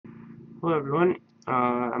Hello everyone.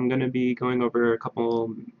 I'm going to be going over a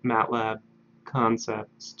couple Matlab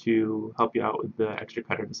concepts to help you out with the extra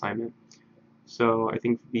credit assignment. So I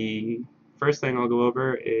think the first thing I'll go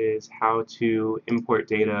over is how to import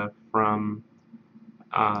data from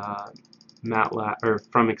uh, Matlab or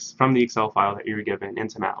from the Excel file that you were given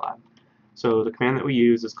into Matlab. So the command that we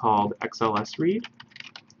use is called xlsread,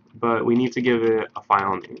 but we need to give it a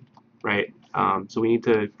file name, right? So we need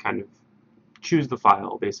to kind of choose the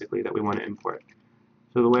file basically that we want to import.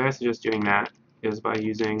 So the way I suggest doing that is by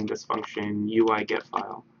using this function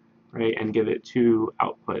UI_getFile, right, and give it two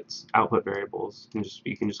output variables, and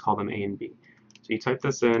you can just call them A and B. So you type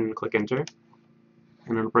this in, click enter,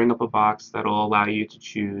 and it'll bring up a box that'll allow you to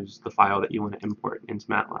choose the file that you want to import into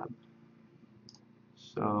Matlab.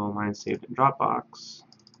 So mine's saved in Dropbox.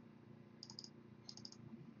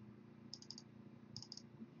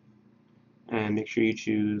 And make sure you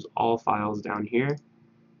choose all files down here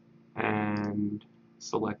and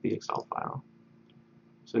select the Excel file.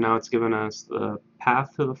 So now it's given us the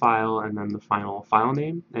path to the file and then the final file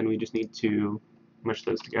name, and we just need to mush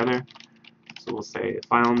those together. So we'll say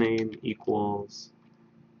file name equals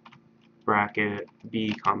bracket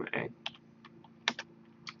B comma A.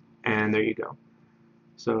 And there you go.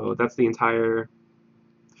 So that's the entire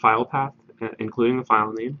file path, including the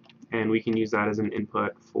file name, and we can use that as an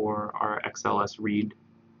input for our xlsread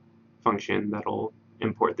function that'll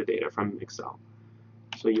import the data from Excel.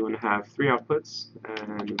 So you want to have three outputs,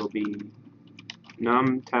 and it'll be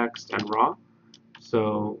num, text, and raw.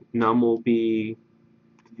 So num will be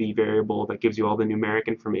the variable that gives you all the numeric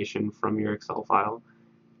information from your Excel file.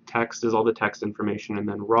 Text is all the text information, and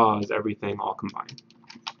then raw is everything all combined.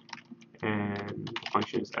 And the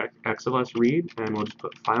function is xlsread, and we'll just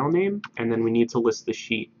put file name, and then we need to list the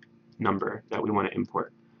sheet number that we want to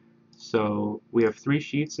import. So we have three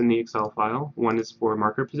sheets in the Excel file. One is for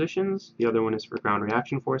marker positions, the other one is for ground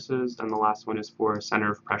reaction forces, and the last one is for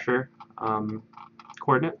center of pressure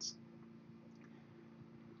coordinates.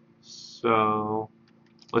 So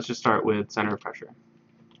let's just start with center of pressure.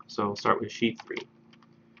 So we'll start with sheet 3.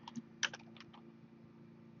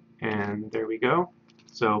 And there we go.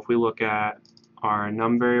 So if we look at our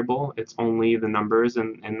num variable, it's only the numbers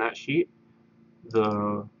in that sheet.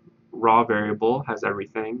 The raw variable has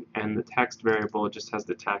everything, and the text variable just has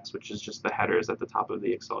the text, which is just the headers at the top of the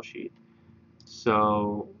Excel sheet.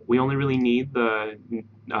 So we only really need the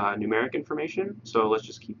numeric information, so let's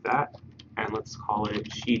just keep that, and let's call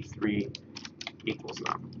it sheet 3 equals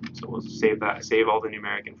num. So we'll save all the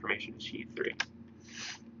numeric information in sheet 3.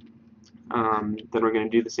 Then we're going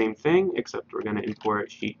to do the same thing, except we're going to import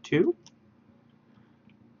sheet 2.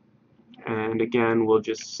 And again, we'll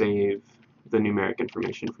just save the numeric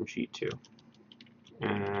information from sheet 2.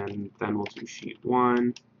 And then we'll do sheet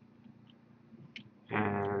 1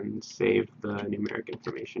 and save the numeric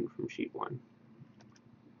information from sheet 1.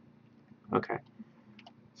 Okay,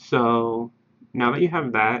 so now that you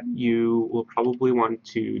have that, you will probably want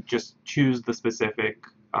to just choose the specific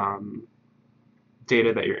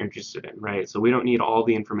data that you're interested in, right? So we don't need all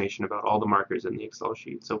the information about all the markers in the Excel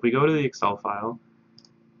sheet. So if we go to the Excel file,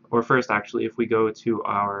 or first actually, if we go to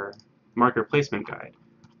our marker placement guide,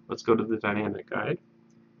 let's go to the dynamic guide,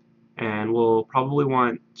 and we'll probably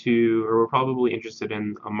we're probably interested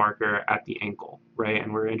in a marker at the ankle, right?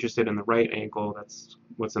 And we're interested in the right ankle, that's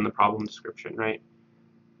what's in the problem description, right?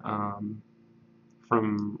 From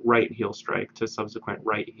right heel strike to subsequent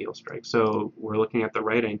right heel strike. So we're looking at the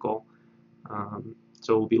right ankle.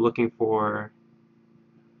 So we'll be looking for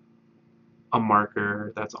a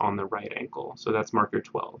marker that's on the right ankle. So that's marker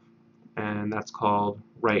 12, and that's called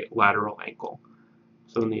right lateral ankle.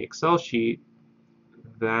 So in the Excel sheet,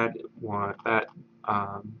 that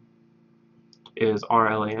is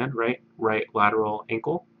RLAN, right lateral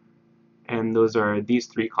ankle, and those are these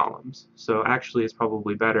three columns. So actually, it's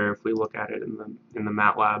probably better if we look at it in the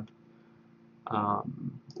Matlab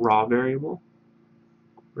raw variable,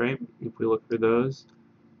 right? If we look for those,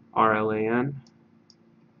 RLAN.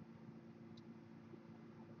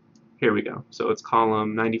 Here we go. So it's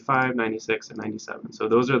column 95, 96, and 97. So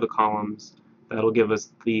those are the columns that'll give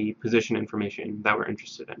us the position information that we're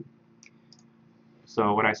interested in.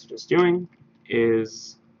 So what I suggest doing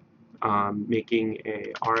is making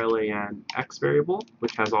a RLAN X variable,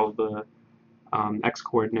 which has all the X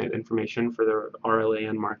coordinate information for the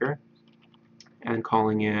RLAN marker, and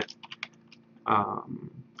calling it,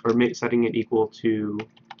 setting it equal to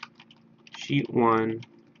sheet 1.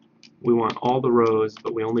 We want all the rows,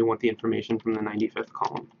 but we only want the information from the 95th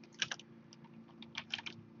column.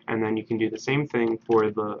 And then you can do the same thing for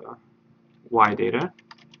the Y data,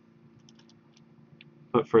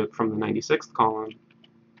 but from the 96th column,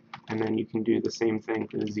 and and then you can do the same thing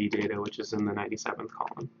for the Z data, which is in the 97th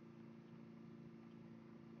column.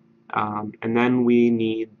 And then we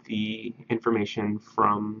need the information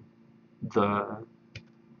from the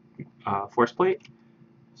force plate.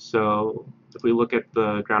 So if we look at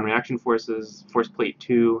the ground reaction forces, force plate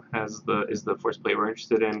 2 is the force plate we're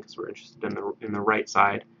interested in, because we're interested in the right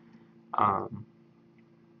side.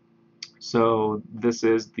 So this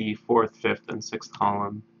is the 4th, 5th, and 6th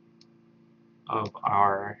column of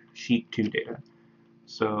our sheet 2 data.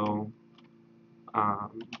 So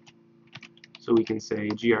so we can say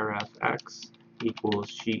grfx equals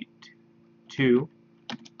sheet 2,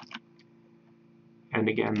 and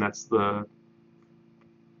again that's the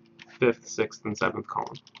 5th, 6th, and 7th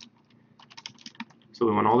column. So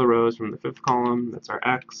we want all the rows from the 5th column, that's our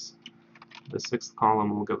x. The 6th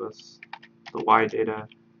column will give us the y data,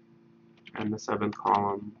 and the 7th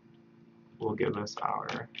column will give us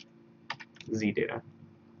our z data.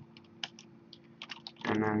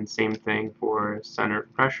 And then same thing for center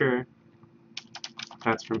of pressure.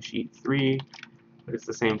 That's from sheet 3, but it's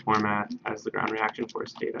the same format as the ground reaction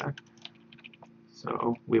force data.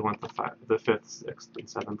 So we want the 5th, 6th, and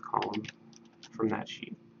 7th column from that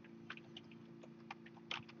sheet.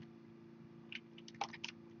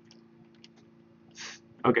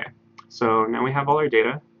 Okay, so now we have all our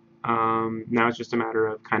data. Now it's just a matter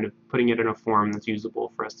of kind of putting it in a form that's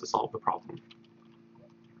usable for us to solve the problem.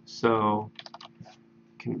 So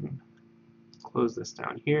can close this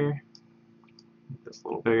down here, make this a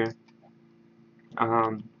little bigger.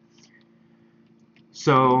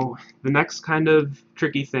 So the next kind of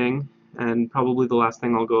tricky thing, and probably the last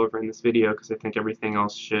thing I'll go over in this video, because I think everything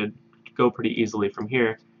else should go pretty easily from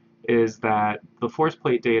here, is that the force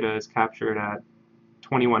plate data is captured at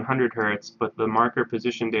 2100 Hertz, but the marker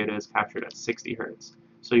position data is captured at 60 Hertz.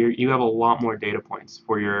 So you have a lot more data points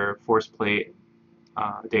for your force plate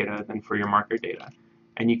data than for your marker data.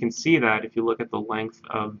 And you can see that if you look at the length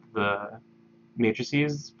of the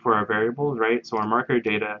matrices for our variables, right? So our marker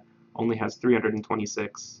data only has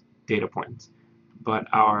 326 data points, but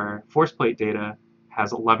our force plate data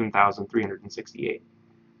has 11,368.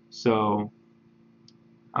 So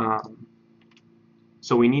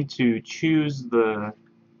so we need to choose the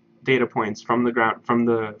data points from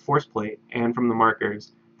the force plate and from the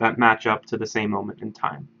markers that match up to the same moment in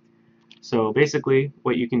time. So basically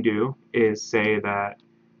what you can do is say that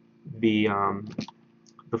the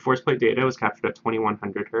force plate data was captured at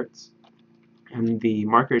 2100 Hertz and the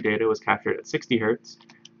marker data was captured at 60 Hertz.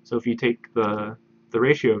 So if you take the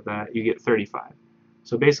ratio of that, you get 35.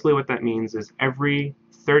 So basically what that means is every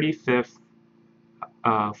 35th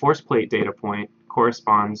force plate data point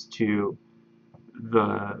corresponds to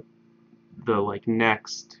the like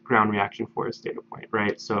next ground reaction force data point,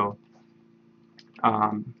 right? So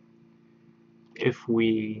if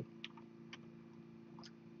we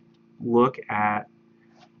look at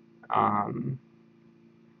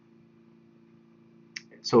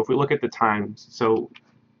so if we look at the times, so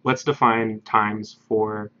let's define times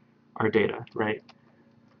for our data, right?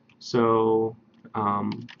 So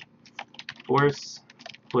force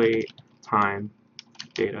plate time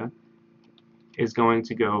data is going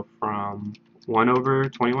to go from 1 over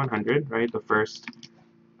 2100, right? The first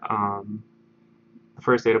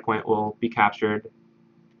data point will be captured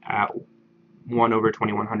at 1 over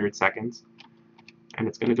 2100 seconds, and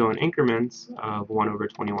it's going to go in increments of 1 over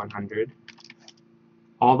 2100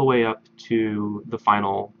 all the way up to the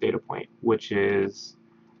final data point, which is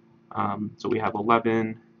so we have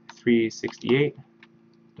 11,368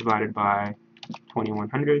 divided by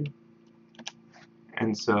 2100,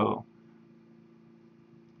 and so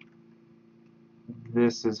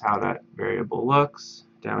this is how that variable looks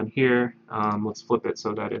down here. Let's flip it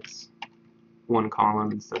so that it's one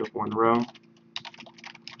column instead of one row.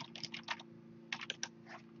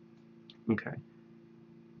 Okay.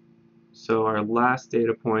 So our last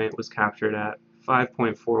data point was captured at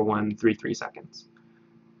 5.4133 seconds.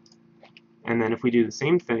 And then if we do the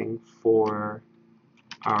same thing for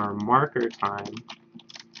our marker time,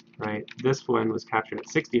 right, this one was captured at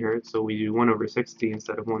 60 Hertz, so we do 1 over 60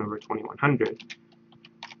 instead of 1 over 2100.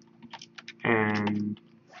 And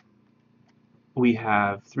we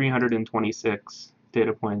have 326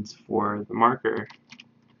 data points for the marker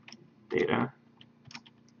data.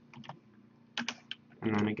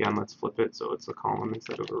 And then again, let's flip it so it's a column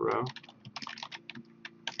instead of a row.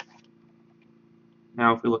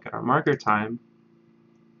 Now if we look at our marker time,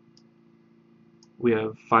 we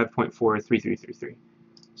have 5.43333.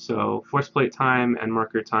 So force plate time and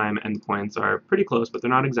marker time endpoints are pretty close, but they're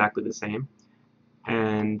not exactly the same.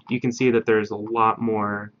 And you can see that there's a lot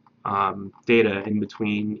more data in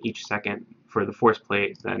between each second for the force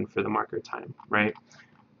plate than for the marker time, right?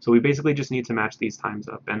 So we basically just need to match these times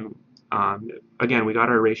up. And again, we got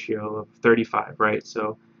our ratio of 35, right?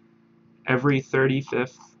 So every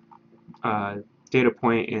 35th data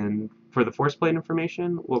point for the force plate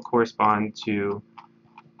information will correspond to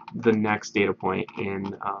the next data point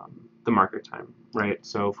in the marker time, right?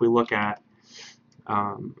 So if we look at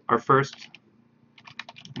our first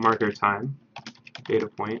marker time data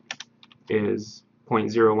point is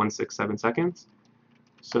 0.0167 seconds.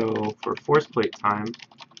 So for force plate time,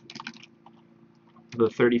 the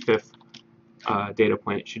 35th data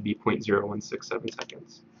point should be 0.0167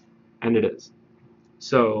 seconds, and it is.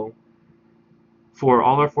 So for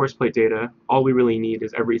all our force plate data, all we really need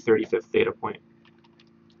is every 35th data point.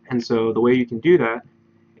 And so the way you can do that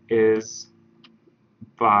is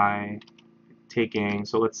by taking,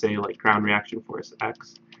 so let's say like ground reaction force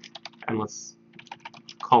X, and let's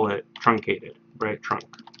call it truncated, right? Trunk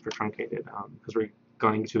for truncated, because we're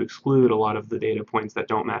going to exclude a lot of the data points that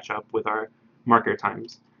don't match up with our marker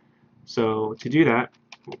times. So to do that,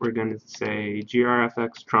 we're going to say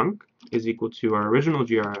grfx trunk is equal to our original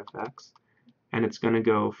grfx, and it's going to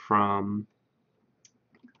go from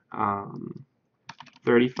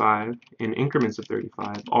 35 in increments of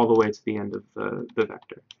 35 all the way to the end of the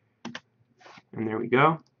vector. And there we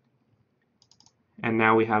go. And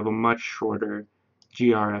now we have a much shorter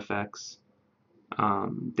grfx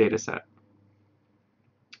data set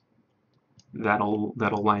that'll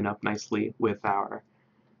line up nicely with our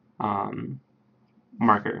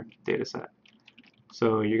marker data set.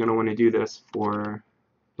 So you're going to want to do this for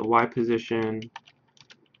the y position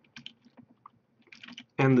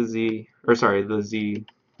and the z, or sorry, the z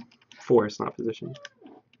force, not position.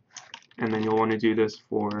 And then you'll want to do this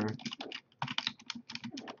for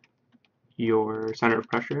your center of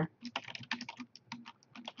pressure,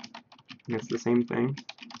 and it's the same thing.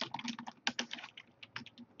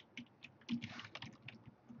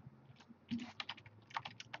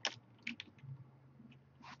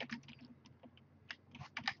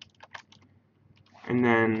 And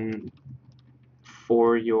then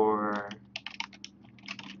for your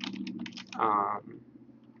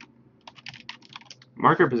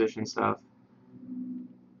marker position stuff,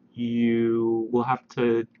 you will have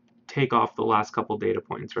to take off the last couple data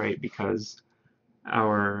points, right? Because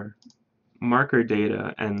our marker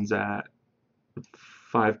data ends at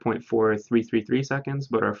 5.4333 seconds,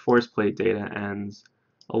 but our force plate data ends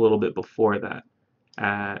a little bit before that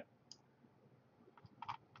at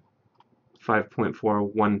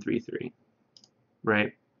 5.4133,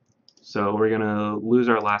 right? So we're going to lose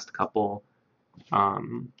our last couple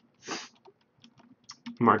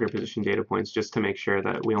marker position data points just to make sure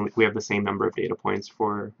that we have the same number of data points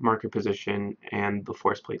for marker position and the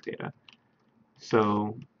force plate data.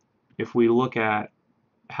 So if we look at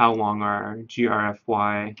how long our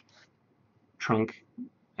GRFY trunk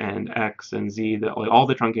and X and Z, all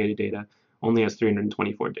the truncated data only has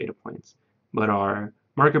 324 data points, but our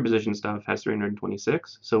marker position stuff has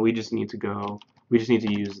 326. So we just need to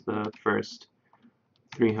use the first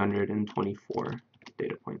 324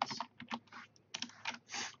 data points.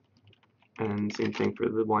 And same thing for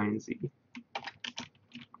the Y and Z.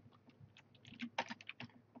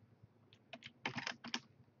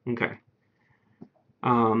 Okay.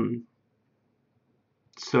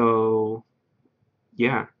 So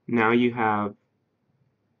yeah, now you have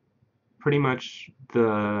pretty much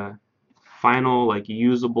the final like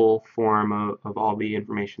usable form of all the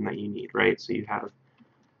information that you need, right? So you have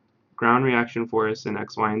ground reaction force in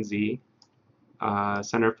X, Y, and Z,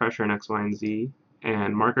 center of pressure in X, Y, and Z,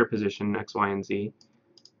 and marker position in X, Y, and Z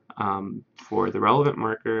for the relevant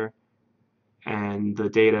marker, and the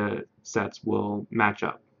data sets will match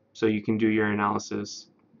up. So you can do your analysis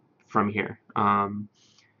from here.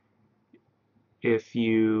 If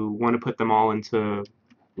you want to put them all into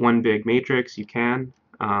one big matrix, you can.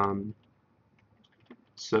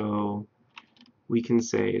 So we can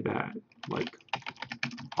say that like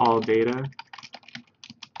all data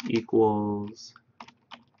equals,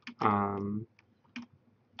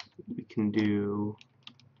 we can do,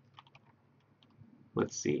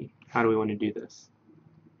 let's see, how do we want to do this?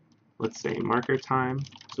 Let's say marker time,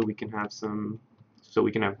 so we can have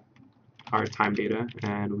our time data,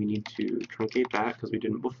 and we need to truncate that because we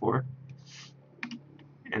didn't before.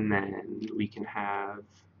 And then we can have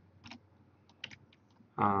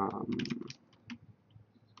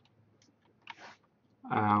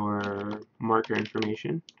our marker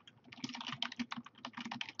information.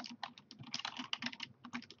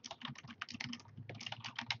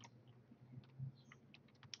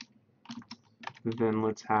 Then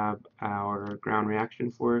let's have our ground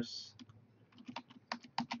reaction force.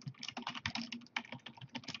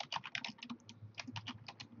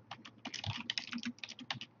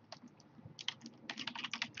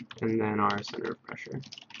 And then our center of pressure.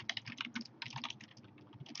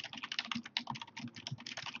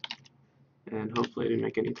 And hopefully I didn't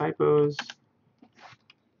make any typos.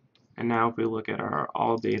 And now if we look at our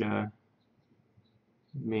all data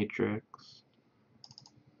matrix,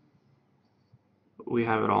 we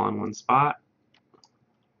have it all in one spot.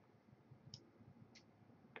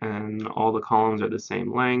 And all the columns are the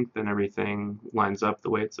same length and everything lines up the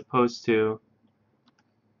way it's supposed to.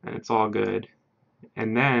 And it's all good.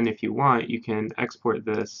 And then if you want, you can export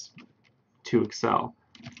this to Excel.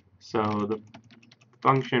 So the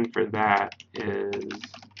function for that is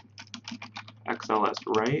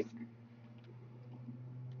xlswrite,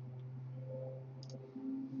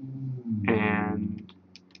 and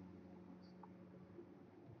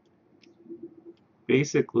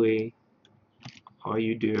basically all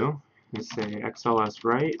you do is say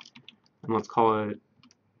xlswrite, and let's call it,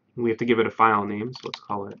 we have to give it a file name, so let's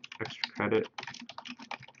call it extra credit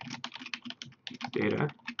data,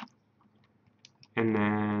 and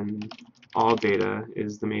then all data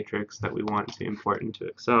is the matrix that we want to import into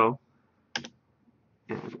Excel,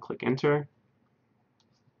 and click enter,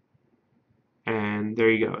 and there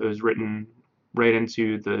you go. It was written right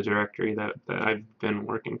into the directory that I've been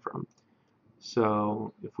working from.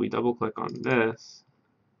 So if we double click on this,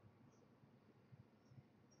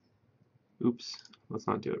 oops, let's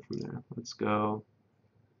not do it from there. Let's go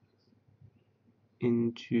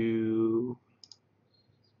into,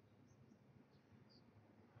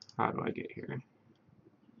 how do I get here?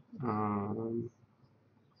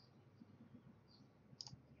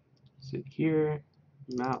 Is it here?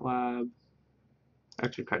 Matlab,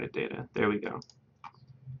 extra credit data. There we go.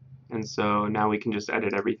 And so now we can just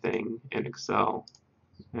edit everything in Excel.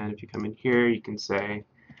 And if you come in here, you can say,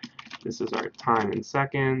 this is our time in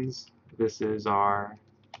seconds. This is our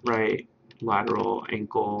right lateral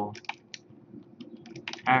ankle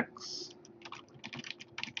X,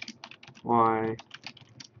 Y,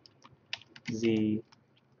 Z.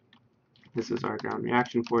 This is our ground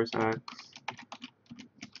reaction force X,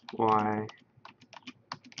 Y,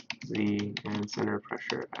 Z, and center of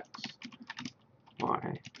pressure X,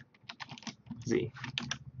 Y, Z.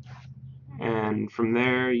 And from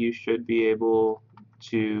there, you should be able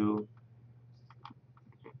to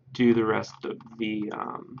do the rest of the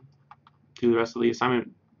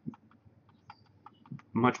assignment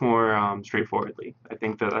much more straightforwardly. I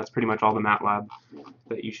think that that's pretty much all the MATLAB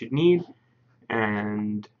that you should need,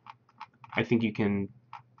 and I think you can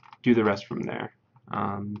do the rest from there.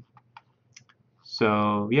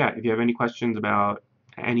 So yeah, if you have any questions about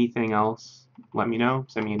anything else, let me know.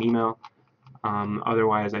 Send me an email.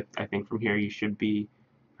 Otherwise, I think from here you should be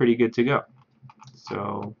pretty good to go.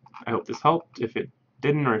 So I hope this helped. If it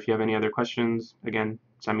didn't, or if you have any other questions, again,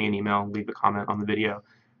 send me an email, leave a comment on the video,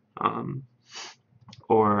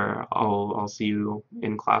 or I'll see you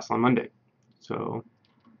in class on Monday. So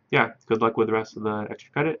yeah, good luck with the rest of the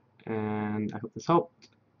extra credit, and I hope this helped.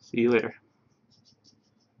 See you later.